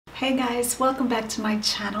Hey guys, welcome back to my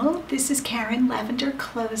channel. This is Karen, Lavender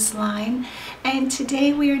Clothesline, and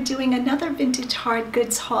today we are doing another vintage hard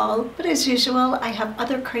goods haul, but as usual I have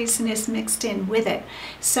other craziness mixed in with it.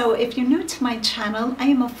 So if you're new to my channel, I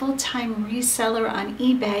am a full-time reseller on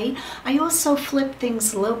eBay. I also flip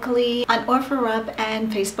things locally on OfferUp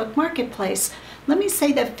and Facebook Marketplace. Let me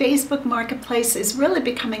say that Facebook Marketplace is really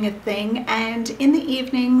becoming a thing, and in the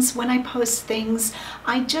evenings when I post things,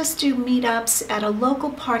 I just do meetups at a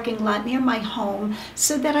local parking lot near my home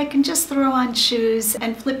so that I can just throw on shoes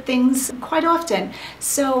and flip things quite often.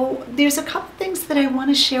 So there's a couple things that I want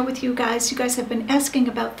to share with you guys. You guys have been asking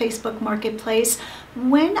about Facebook Marketplace.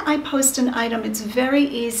 When I post an item, it's very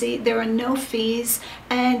easy. There are no fees,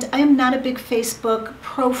 and I am not a big Facebook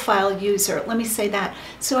profile user. Let me say that.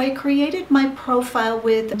 So I created my profile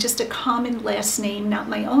with just a common last name, not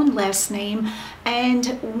my own last name.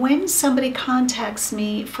 And when somebody contacts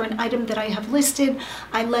me for an item that I have listed,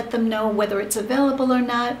 I let them know whether it's available or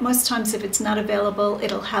not. Most times if it's not available,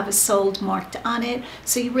 it'll have a sold marked on it.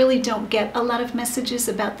 So you really don't get a lot of messages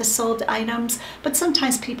about the sold items, but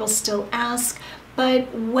sometimes people still ask.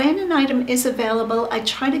 But when an item is available, I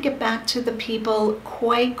try to get back to the people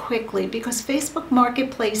quite quickly because Facebook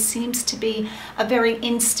Marketplace seems to be a very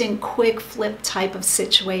instant, quick flip type of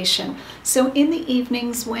situation. So in the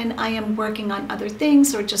evenings when I am working on other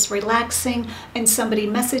things or just relaxing and somebody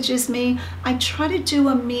messages me, I try to do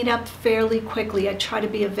a meetup fairly quickly. I try to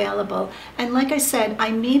be available. And like I said,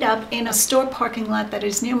 I meet up in a store parking lot that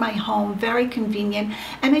is near my home, very convenient.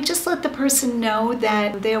 And I just let the person know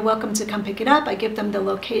that they're welcome to come pick it up. I give them the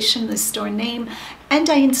location, the store name, and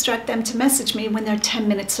I instruct them to message me when they're 10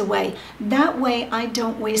 minutes away. That way I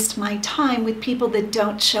don't waste my time with people that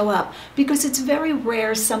don't show up, because it's very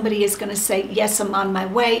rare somebody is going to say, yes, I'm on my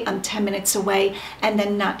way, I'm 10 minutes away, and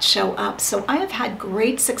then not show up. So I have had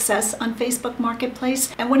great success on Facebook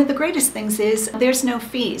Marketplace, and one of the greatest things is there's no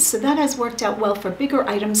fees. So that has worked out well for bigger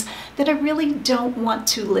items that I really don't want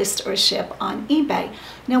to list or ship on eBay.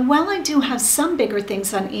 Now, while I do have some bigger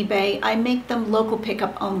things on eBay, I make them local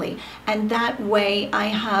pickup only, and that way I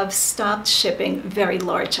have stopped shipping very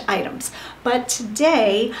large items. But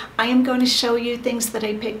today I am going to show you things that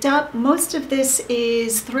I picked up. Most of this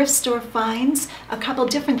is thrift store finds, a couple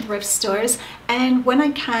different thrift stores, and when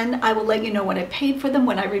I can, I will let you know what I paid for them,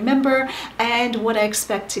 when I remember, and what I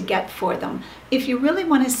expect to get for them. If you really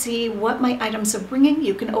want to see what my items are bringing,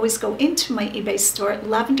 you can always go into my eBay store,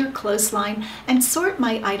 Lavender Clothesline, and sort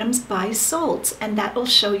my items by solds, and that will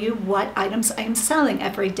show you what items I am selling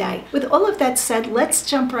every day. With all of that said, let's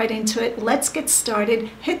jump right into it. Let's get started.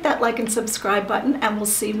 Hit that like and subscribe button, and we'll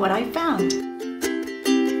see what I found.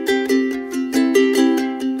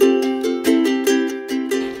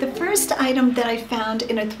 The first item that I found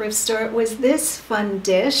in a thrift store was this fun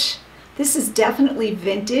dish. This is definitely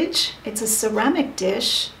vintage. It's a ceramic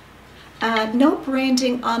dish. No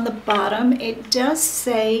branding on the bottom. It does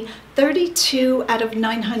say 32 out of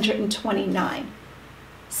 929.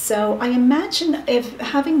 So I imagine, if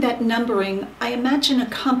having that numbering, I imagine a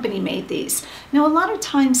company made these. Now, a lot of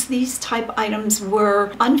times these type items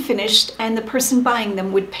were unfinished and the person buying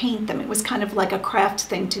them would paint them. It was kind of like a craft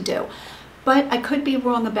thing to do. But I could be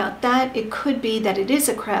wrong about that. It could be that it is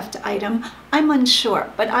a craft item. I'm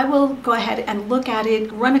unsure, but I will go ahead and look at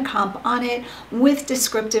it, run a comp on it with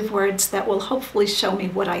descriptive words that will hopefully show me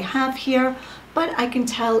what I have here. But I can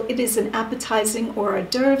tell it is an appetizing or hors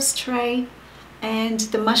d'oeuvres tray, and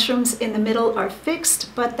the mushrooms in the middle are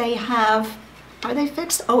fixed, but they have, are they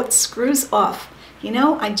fixed? Oh, it screws off. You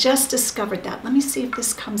know, I just discovered that. Let me see if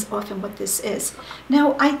this comes off and what this is.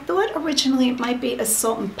 Now, I thought originally it might be a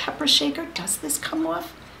salt and pepper shaker. Does this come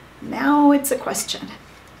off? Now it's a question.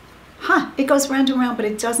 It goes round and round, but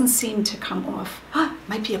it doesn't seem to come off.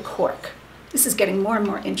 Might be a cork. This is getting more and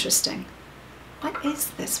more interesting. What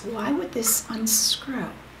is this? Why would this unscrew?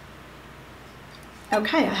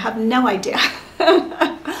 Okay, I have no idea,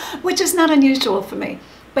 which is not unusual for me.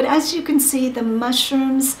 But as you can see, the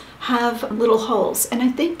mushrooms have little holes, and I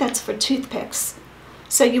think that's for toothpicks.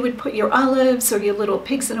 So you would put your olives or your little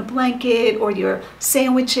pigs in a blanket or your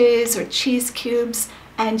sandwiches or cheese cubes,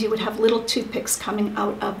 and you would have little toothpicks coming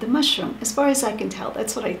out of the mushroom. As far as I can tell,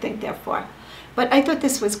 that's what I think they're for. But I thought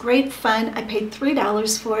this was great fun. I paid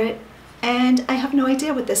 $3 for it, and I have no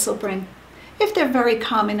idea what this will bring. If they're very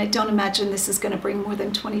common, I don't imagine this is going to bring more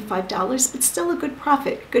than $25, but still a good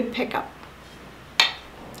profit, good pickup.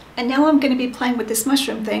 And now I'm going to be playing with this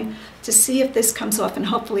mushroom thing to see if this comes off, and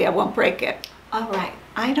hopefully I won't break it. All right,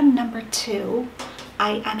 item number 2,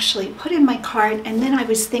 I actually put in my cart, and then I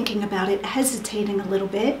was thinking about it, hesitating a little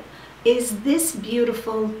bit, is this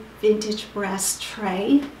beautiful vintage brass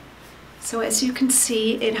tray. So as you can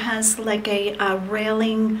see, it has like a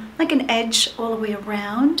railing, like an edge all the way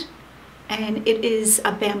around. And it is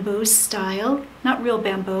a bamboo style, not real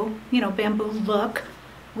bamboo, you know, bamboo look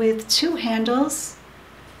with 2 handles,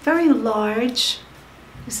 very large.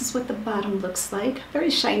 This is what the bottom looks like, very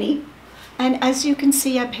shiny. And as you can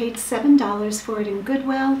see, I paid $7 for it in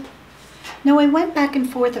Goodwill. Now I went back and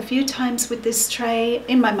forth a few times with this tray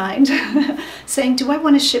in my mind, saying, do I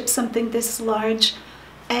want to ship something this large?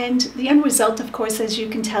 And the end result, of course, as you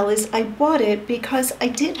can tell, is I bought it because I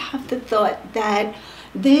did have the thought that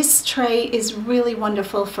this tray is really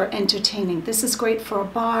wonderful for entertaining. This is great for a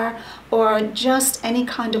bar or just any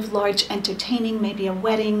kind of large entertaining, maybe a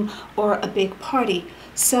wedding or a big party.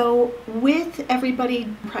 So with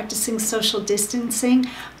everybody practicing social distancing,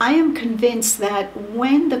 I am convinced that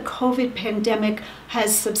when the COVID pandemic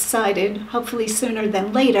has subsided, hopefully sooner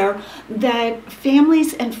than later, that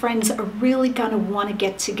families and friends are really going to want to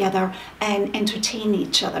get together and entertain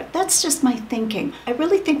each other. That's just my thinking. I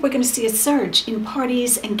really think we're going to see a surge in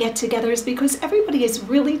parties and get-togethers because everybody is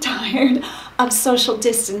really tired of social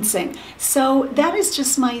distancing. So that is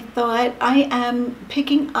just my thought. I am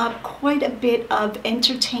picking up quite a bit of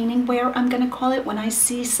entertaining wear, I'm going to call it, when I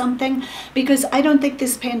see something, because I don't think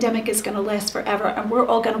this pandemic is going to last forever and we're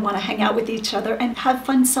all going to want to hang out with each other and have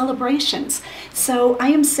fun celebrations. So I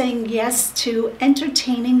am saying yes to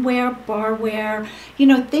entertaining wear, bar wear, you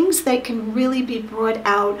know, things that can really be brought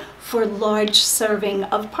out for large serving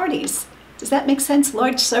of parties. Does that make sense?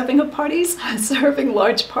 Large serving of parties? Serving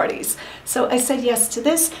large parties. So I said yes to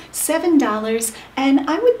this, $7, and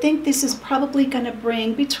I would think this is probably going to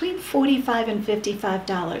bring between $45 and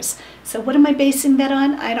 $55. So what am I basing that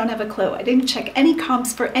on? I don't have a clue. I didn't check any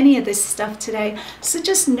comps for any of this stuff today, so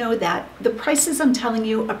just know that the prices I'm telling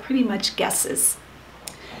you are pretty much guesses.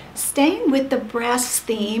 Staying with the brass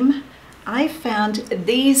theme, I found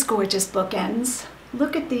these gorgeous bookends.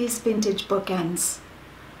 Look at these vintage bookends.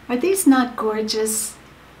 Are these not gorgeous?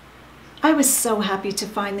 I was so happy to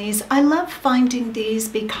find these. I love finding these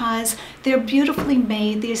because they're beautifully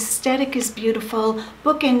made. The aesthetic is beautiful.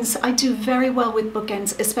 Bookends, I do very well with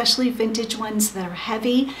bookends, especially vintage ones that are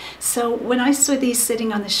heavy. So when I saw these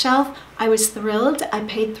sitting on the shelf, I was thrilled. I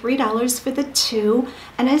paid $3 for the 2.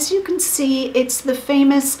 And as you can see, it's the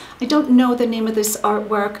famous, I don't know the name of this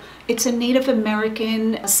artwork. It's a Native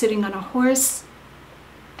American sitting on a horse.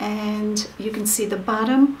 And you can see the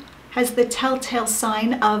bottom has the telltale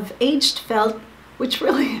sign of aged felt, which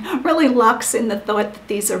really locks in the thought that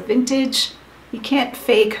these are vintage. You can't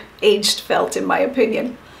fake aged felt, in my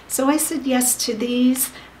opinion. So I said yes to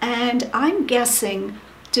these, and I'm guessing,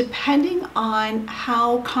 depending on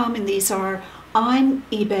how common these are on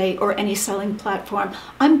eBay or any selling platform,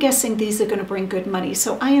 I'm guessing these are going to bring good money.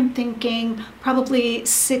 So I am thinking probably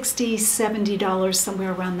 $60, $70,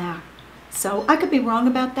 somewhere around there. So I could be wrong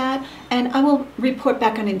about that, and I will report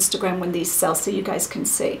back on Instagram when these sell so you guys can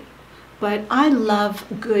see. But I love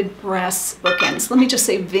good brass bookends. Let me just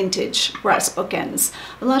say vintage brass bookends.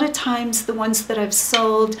 A lot of times the ones that I've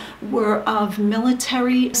sold were of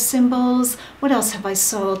military symbols. What else have I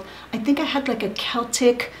sold? I think I had like a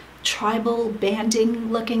Celtic tribal banding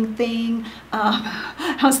looking thing.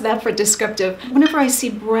 How's that for descriptive? Whenever I see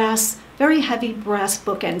brass, very heavy brass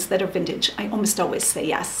bookends that are vintage, I almost always say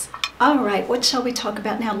yes. All right, what shall we talk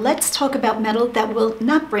about now? Let's talk about metal that will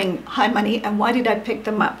not bring high money, and why did I pick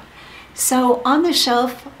them up? So on the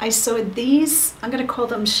shelf, I saw these, I'm gonna call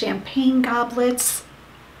them champagne goblets.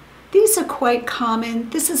 These are quite common.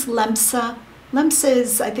 This is Lemsa. Lemsa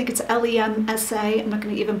is, I think it's L-E-M-S-A. I'm not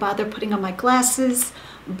gonna even bother putting on my glasses,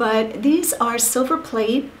 but these are silver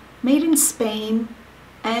plate, made in Spain,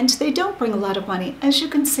 and they don't bring a lot of money. As you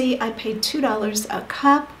can see, I paid $2 a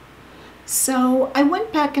cup. So I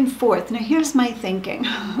went back and forth. Now here's my thinking.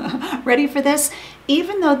 Ready for this?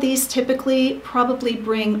 Even though these typically probably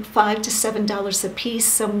bring $5 to $7 a piece,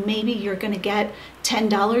 so maybe you're going to get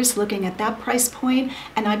 $10 looking at that price point,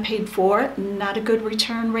 and I paid $4, not a good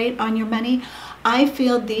return rate on your money. I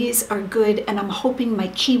feel these are good, and I'm hoping my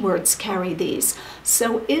keywords carry these.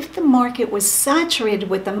 So if the market was saturated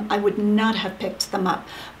with them, I would not have picked them up.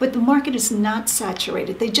 But the market is not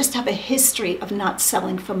saturated. They just have a history of not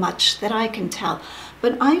selling for much that I can tell.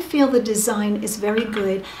 But I feel the design is very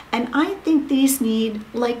good, and I think these need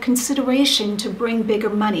like consideration to bring bigger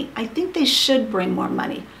money. I think they should bring more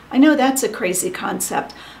money. I know that's a crazy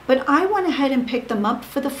concept, but I went ahead and picked them up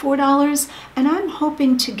for the $4, and I'm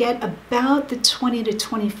hoping to get about the $20 to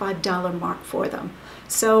 $25 mark for them.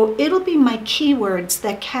 So it'll be my keywords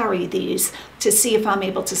that carry these to see if I'm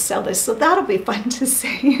able to sell this. So that'll be fun to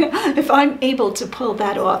see if I'm able to pull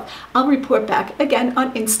that off. I'll report back again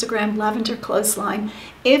on Instagram, Lavender Clothesline,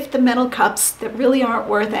 if the metal cups that really aren't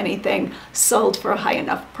worth anything sold for a high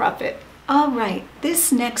enough profit. All right,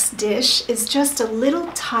 this next dish is just a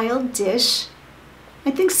little tiled dish.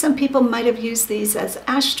 I think some people might have used these as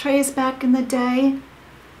ashtrays back in the day.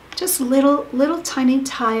 Just little tiny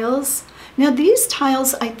tiles. Now these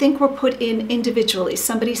tiles I think were put in individually.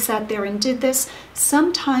 Somebody sat there and did this.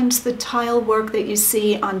 Sometimes the tile work that you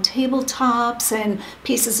see on tabletops and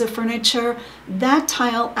pieces of furniture, that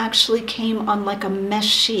tile actually came on like a mesh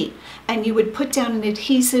sheet, and you would put down an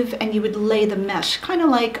adhesive and you would lay the mesh, kind of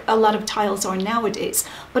like a lot of tiles are nowadays.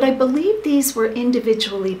 But I believe these were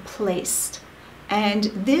individually placed. And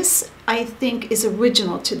this, I think, is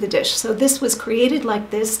original to the dish. So this was created like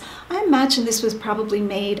this. I imagine this was probably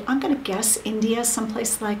made, I'm gonna guess India,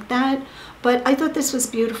 someplace like that. But I thought this was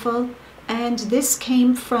beautiful. And this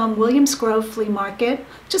came from Williams Grove Flea Market.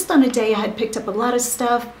 Just on a day I had picked up a lot of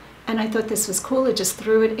stuff, and I thought this was cool. I just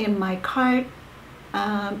threw it in my cart.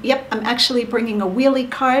 Yep, I'm actually bringing a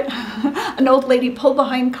wheelie cart, an old lady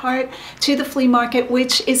pull-behind cart, to the flea market,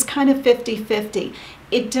 which is kind of 50-50.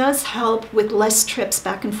 It does help with less trips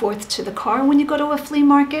back and forth to the car when you go to a flea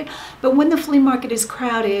market, but when the flea market is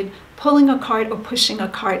crowded, pulling a cart or pushing a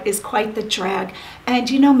cart is quite the drag. And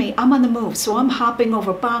you know me, I'm on the move, so I'm hopping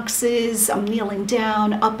over boxes, I'm kneeling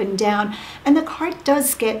down, up and down, and the cart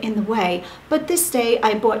does get in the way. But this day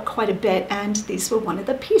I bought quite a bit, and these were one of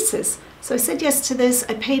the pieces. So I said yes to this.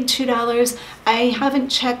 I paid $2. I haven't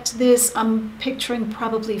checked this. I'm picturing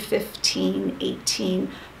probably 15,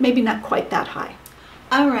 18, maybe not quite that high.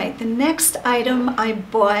 All right, the next item I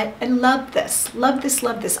bought, I love this, love this,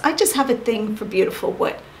 love this. I just have a thing for beautiful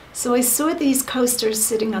wood. So I saw these coasters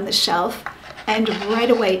sitting on the shelf, and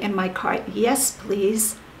right away in my cart, yes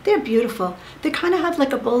please, they're beautiful. They kind of have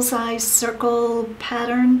like a bullseye circle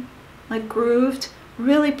pattern, like grooved,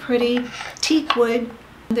 really pretty, teak wood.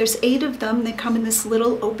 There's 8 of them. They come in this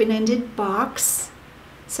little open-ended box.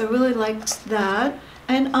 So I really liked that.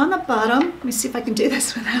 And on the bottom, let me see if I can do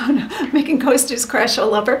this without making coasters crash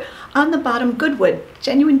all over. On the bottom, Goodwood,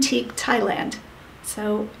 genuine teak, Thailand.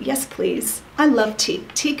 So yes, please. I love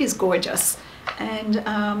teak. Teak is gorgeous. And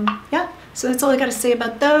yeah, so that's all I got to say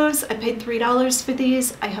about those. I paid $3 for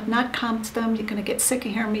these. I have not comped them. You're going to get sick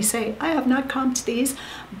of hearing me say I have not comped these,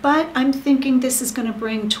 but I'm thinking this is going to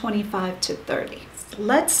bring 25 to 30.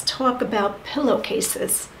 Let's talk about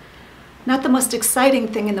pillowcases. Not the most exciting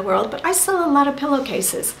thing in the world, but I sell a lot of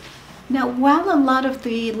pillowcases. Now, while a lot of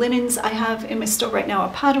the linens I have in my store right now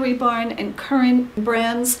are Pottery Barn and current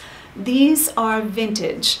brands, these are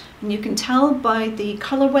vintage. And you can tell by the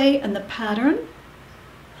colorway and the pattern,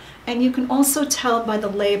 and you can also tell by the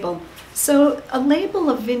label. So a label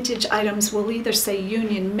of vintage items will either say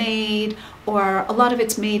Union made, or a lot of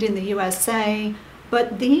it's made in the USA,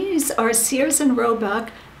 but these are Sears and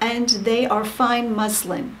Roebuck, and they are fine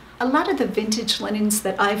muslin. A lot of the vintage linens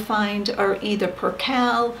that I find are either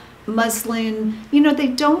percale, muslin, you know, they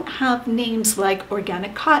don't have names like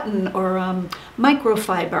organic cotton or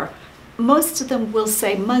microfiber. Most of them will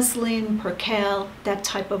say muslin, percale, that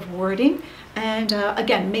type of wording. And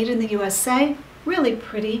again, made in the USA, really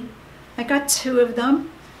pretty. I got 2 of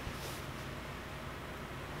them.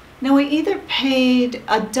 Now I either paid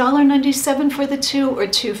 $1.97 for the 2 or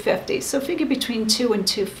 $2.50. So figure between $2 and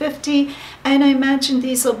 $2.50. And I imagine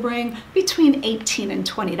these will bring between $18 and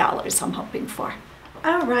 $20 I'm hoping for.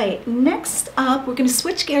 All right, next up, we're going to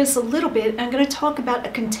switch gears a little bit. I'm going to talk about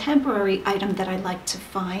a contemporary item that I like to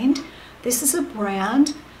find. This is a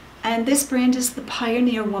brand, and this brand is the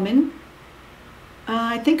Pioneer Woman.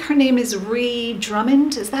 I think her name is Ree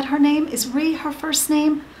Drummond. Is that her name? Is Ree her first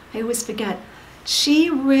name? I always forget. She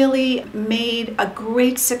really made a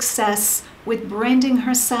great success with branding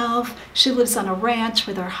herself. She lives on a ranch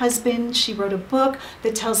with her husband. She wrote a book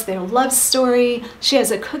that tells their love story. She has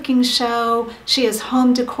a cooking show. She has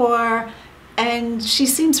home decor, and she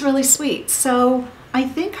seems really sweet. So I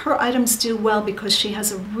think her items do well because she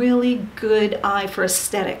has a really good eye for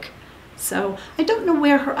aesthetic. So I don't know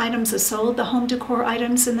where her items are sold, the home decor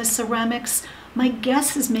items and the ceramics. My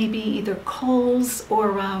guess is maybe either Kohl's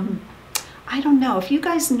or I don't know. If you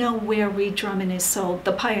guys know where Ree Drummond is sold,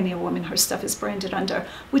 the Pioneer Woman, her stuff is branded under,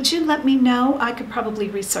 would you let me know? I could probably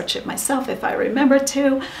research it myself if I remember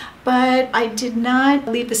to, but I did not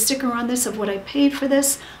leave the sticker on this of what I paid for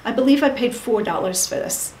this. I believe I paid $4 for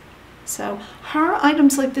this. So her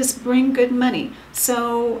items like this bring good money.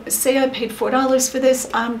 So say I paid $4 for this,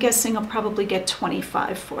 I'm guessing I'll probably get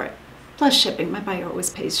 $25 for it. Plus shipping, my buyer always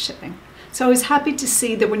pays shipping. So I was happy to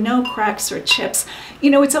see there were no cracks or chips. You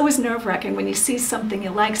know, it's always nerve-wracking when you see something you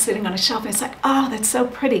like sitting on a shelf and it's like, oh, that's so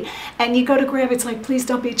pretty. And you go to grab it, it's like, please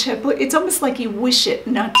don't be chipped. It's almost like you wish it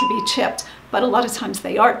not to be chipped. But a lot of times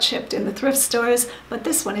they are chipped in the thrift stores. But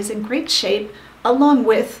this one is in great shape, along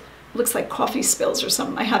with, looks like coffee spills or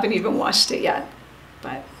something. I haven't even washed it yet.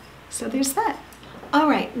 But, so there's that. All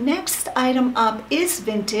right, next item up is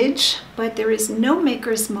vintage, but there is no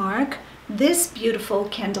maker's mark. This beautiful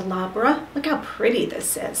candelabra, look how pretty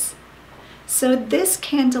this is. So this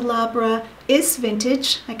candelabra is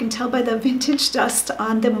vintage. I can tell by the vintage dust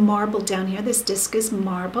on the marble down here. This disc is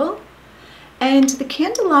marble. And the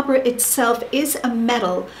candelabra itself is a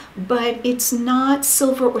metal, but it's not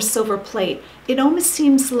silver or silver plate. It almost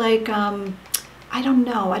seems like, I don't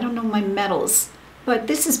know my metals, but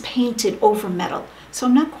this is painted over metal. So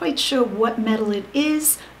I'm not quite sure what metal it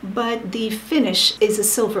is, but the finish is a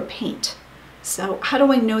silver paint. So how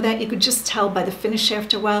do I know that? You could just tell by the finish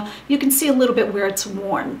after a while. You can see a little bit where it's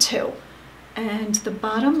worn too. And the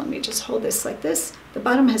bottom, let me just hold this like this. The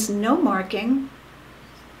bottom has no marking.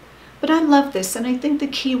 But I love this, and I think the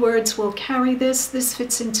keywords will carry this. This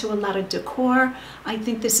fits into a lot of decor. I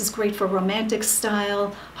think this is great for romantic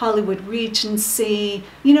style, Hollywood Regency.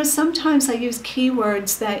 You know, sometimes I use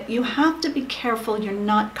keywords that you have to be careful you're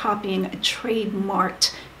not copying a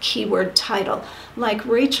trademarked keyword title. Like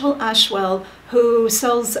Rachel Ashwell, who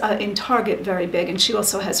sells in Target very big, and she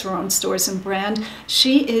also has her own stores and brand.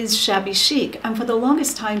 She is shabby chic, and for the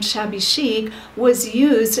longest time shabby chic was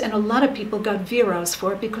used, and a lot of people got Veros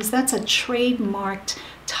for it because that's a trademarked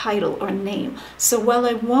title or name. So while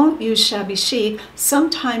I won't use shabby chic,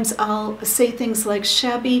 sometimes I'll say things like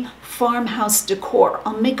shabby farmhouse decor.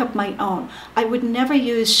 I'll make up my own. I would never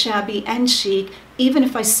use shabby and chic, even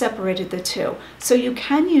if I separated the two. So you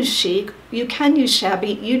can use chic, you can use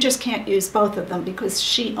shabby, you just can't use both of them because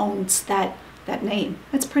she owns that name.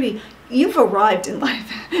 That's pretty, you've arrived in life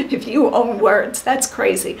if you own words. That's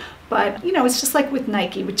crazy. But you know, it's just like with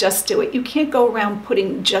Nike, with Just Do It. You can't go around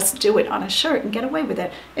putting Just Do It on a shirt and get away with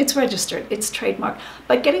it. It's registered, it's trademarked.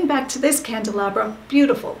 But getting back to this candelabra,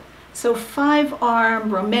 beautiful. So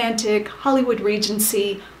 5-arm, romantic, Hollywood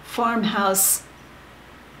Regency, farmhouse,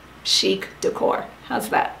 chic decor. How's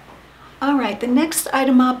that? All right, the next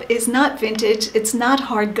item up is not vintage, it's not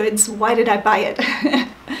hard goods. Why did I buy it?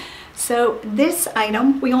 So this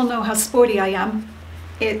item, we all know how sporty I am.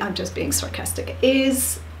 I'm just being sarcastic,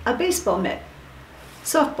 is a baseball mitt,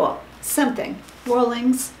 softball, something,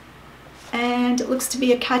 Rawlings, and it looks to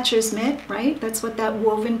be a catcher's mitt, right? That's what that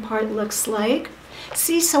woven part looks like.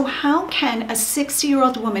 See, so how can a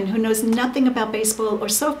 60-year-old woman who knows nothing about baseball or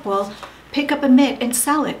softball pick up a mitt and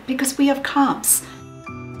sell it? Because we have comps.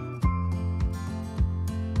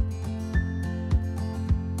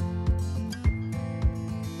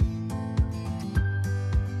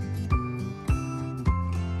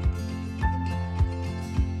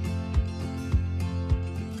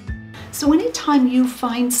 So anytime you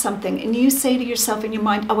find something and you say to yourself in your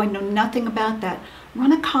mind, oh, I know nothing about that,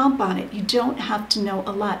 run a comp on it. You don't have to know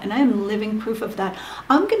a lot, and I am living proof of that.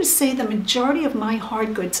 I'm going to say the majority of my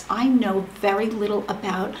hard goods I know very little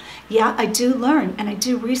about. Yeah, I do learn and I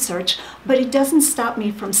do research, but it doesn't stop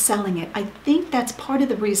me from selling it. I think that's part of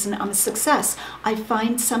the reason I'm a success. I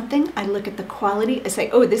find something, I look at the quality, I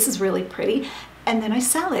say, oh, this is really pretty, and then I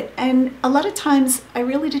sell it. And a lot of times I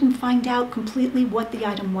really didn't find out completely what the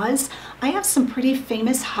item was. I have some pretty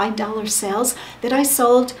famous high-dollar sales that I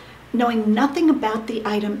sold knowing nothing about the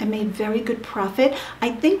item and made very good profit. I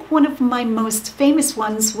think one of my most famous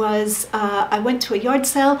ones was I went to a yard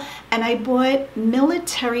sale and I bought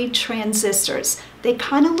military transistors. They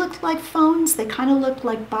kind of looked like phones, they kind of looked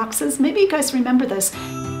like boxes. Maybe you guys remember this.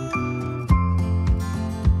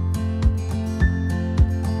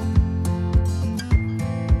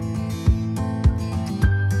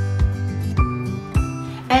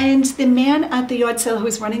 And the man at the yard sale who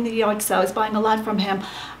was running the yard sale, I was buying a lot from him.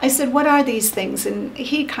 I said, what are these things? And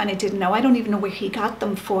he kind of didn't know. I don't even know where he got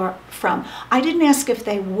them from. I didn't ask if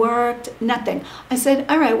they worked, nothing. I said,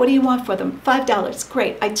 all right, what do you want for them? $5.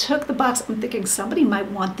 Great. I took the box. I'm thinking somebody might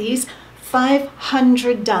want these.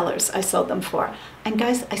 $500 I sold them for. And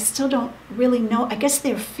guys, I still don't really know. I guess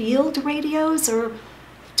they're field radios or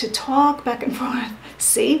to talk back and forth.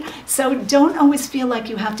 See? So don't always feel like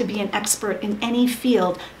you have to be an expert in any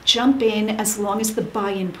field. Jump in as long as the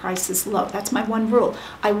buy-in price is low. That's my one rule.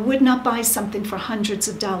 I would not buy something for hundreds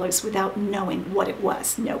of dollars without knowing what it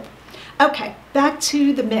was. Nope. Okay, back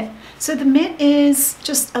to the mitt. So the mitt is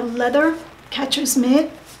just a leather catcher's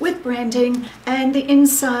mitt with branding, and the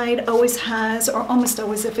inside always has, or almost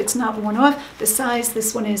always if it's not worn off, the size,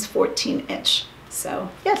 this one is 14-inch. So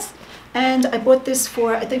yes. And I bought this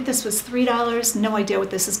for, I think this was $3. No idea what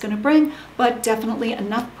this is going to bring, but definitely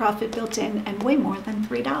enough profit built in and way more than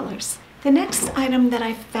 $3. The next item that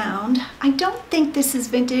I found, I don't think this is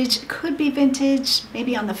vintage. It could be vintage,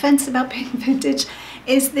 maybe on the fence about being vintage,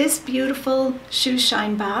 is this beautiful shoe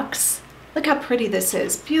shine box. Look how pretty this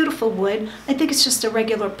is. Beautiful wood. I think it's just a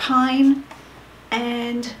regular pine,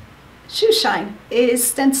 and shoe shine is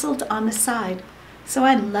stenciled on the side. So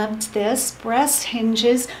I loved this. Brass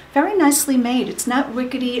hinges, very nicely made. It's not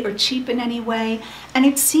rickety or cheap in any way, and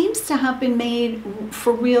it seems to have been made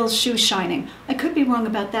for real shoe shining. I could be wrong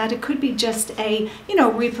about that. It could be just a,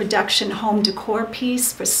 reproduction home decor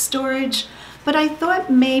piece for storage. But I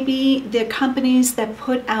thought maybe the companies that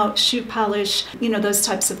put out shoe polish, those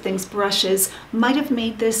types of things, brushes, might have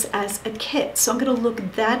made this as a kit. So I'm going to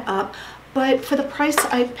look that up. But for the price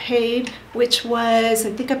I paid, which was,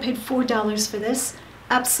 I think I paid $4 for this,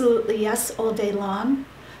 absolutely yes, all day long.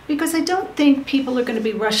 Because I don't think people are going to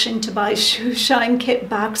be rushing to buy shoe shine kit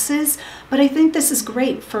boxes, but I think this is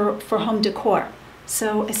great for home decor.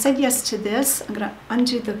 So I said yes to this. I'm going to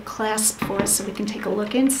undo the clasp for us so we can take a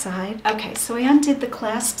look inside. Okay, so I undid the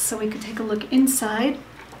clasp so we could take a look inside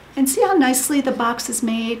and see how nicely the box is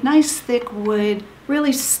made. Nice thick wood,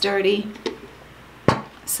 really sturdy.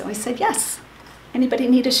 So I said yes. Anybody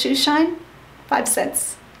need a shoe shine? 5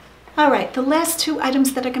 cents. All right, the last two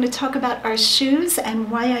items that I'm going to talk about are shoes and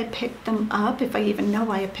why I picked them up, if I even know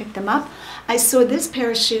why I picked them up. I saw this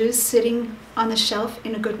pair of shoes sitting on the shelf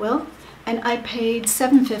in a Goodwill, and I paid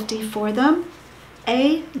 $7.50 for them.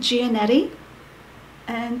 Giannetti,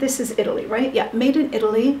 and this is Italy, right? Yeah, made in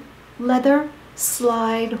Italy. Leather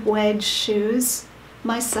slide wedge shoes,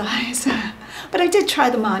 my size. But I did try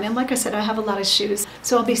them on, and like I said, I have a lot of shoes,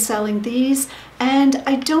 so I'll be selling these. And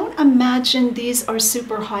I don't imagine these are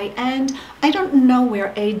super high-end. I don't know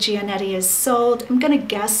where Giannetti is sold. I'm gonna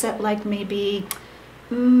guess at like maybe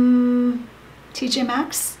TJ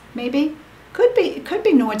Maxx, maybe. Could be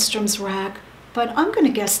Nordstrom's Rack, but I'm gonna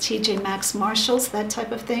guess TJ Maxx, Marshalls, that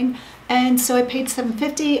type of thing. And so I paid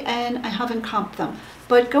 $7.50, and I haven't comped them.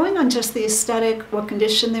 But going on just the aesthetic, what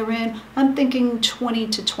condition they're in, I'm thinking 20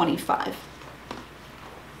 to 25.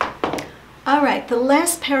 All right, the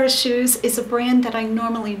last pair of shoes is a brand that I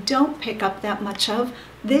normally don't pick up that much of.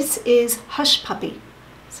 This is Hush Puppy.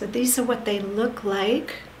 So these are what they look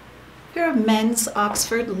like. Here are men's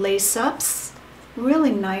Oxford lace-ups.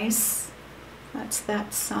 Really nice. That's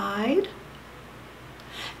that side.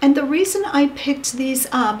 And the reason I picked these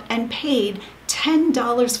up and paid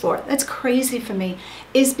 $10 for it, that's crazy for me,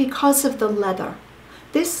 is because of the leather.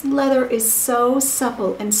 This leather is so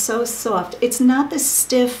supple and so soft. It's not the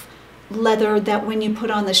stiff leather that when you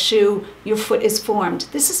put on the shoe, your foot is formed.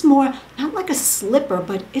 This is more, not like a slipper,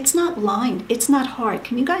 but it's not lined, it's not hard.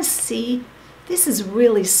 Can you guys see? This is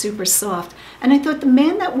really super soft. And I thought the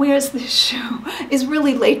man that wears this shoe is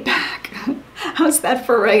really laid back. How's that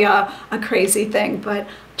for a crazy thing? But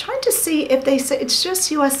trying to see if they say it's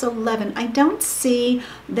just US 11. I don't see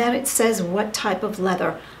that it says what type of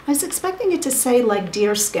leather. I was expecting it to say like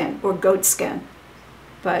deer skin or goat skin,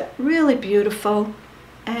 but really beautiful.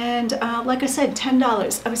 And like I said,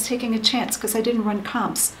 $10. I was taking a chance because I didn't run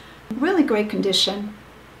comps. Really great condition.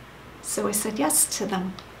 So I said yes to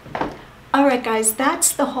them. All right, guys,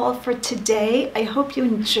 that's the haul for today. I hope you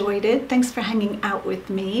enjoyed it. Thanks for hanging out with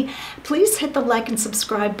me. Please hit the like and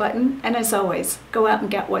subscribe button. And as always, go out and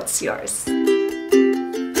get what's yours.